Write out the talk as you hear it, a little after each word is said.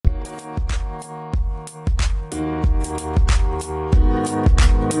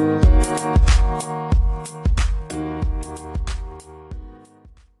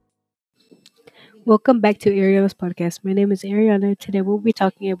Welcome back to Ariana's podcast. My name is Ariana. Today we'll be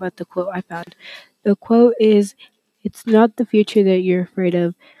talking about the quote I found. The quote is It's not the future that you're afraid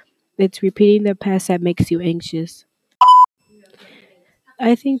of, it's repeating the past that makes you anxious.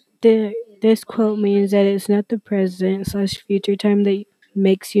 I think this quote means that it's not the present slash future time that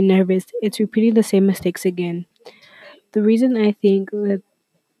makes you nervous, it's repeating the same mistakes again. The reason I think that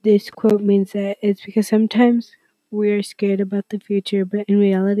this quote means that is because sometimes we're scared about the future, but in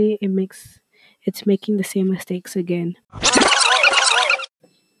reality it's making the same mistakes again.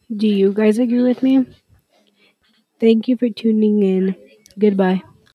 Do you guys agree with me? Thank you for tuning in. Goodbye.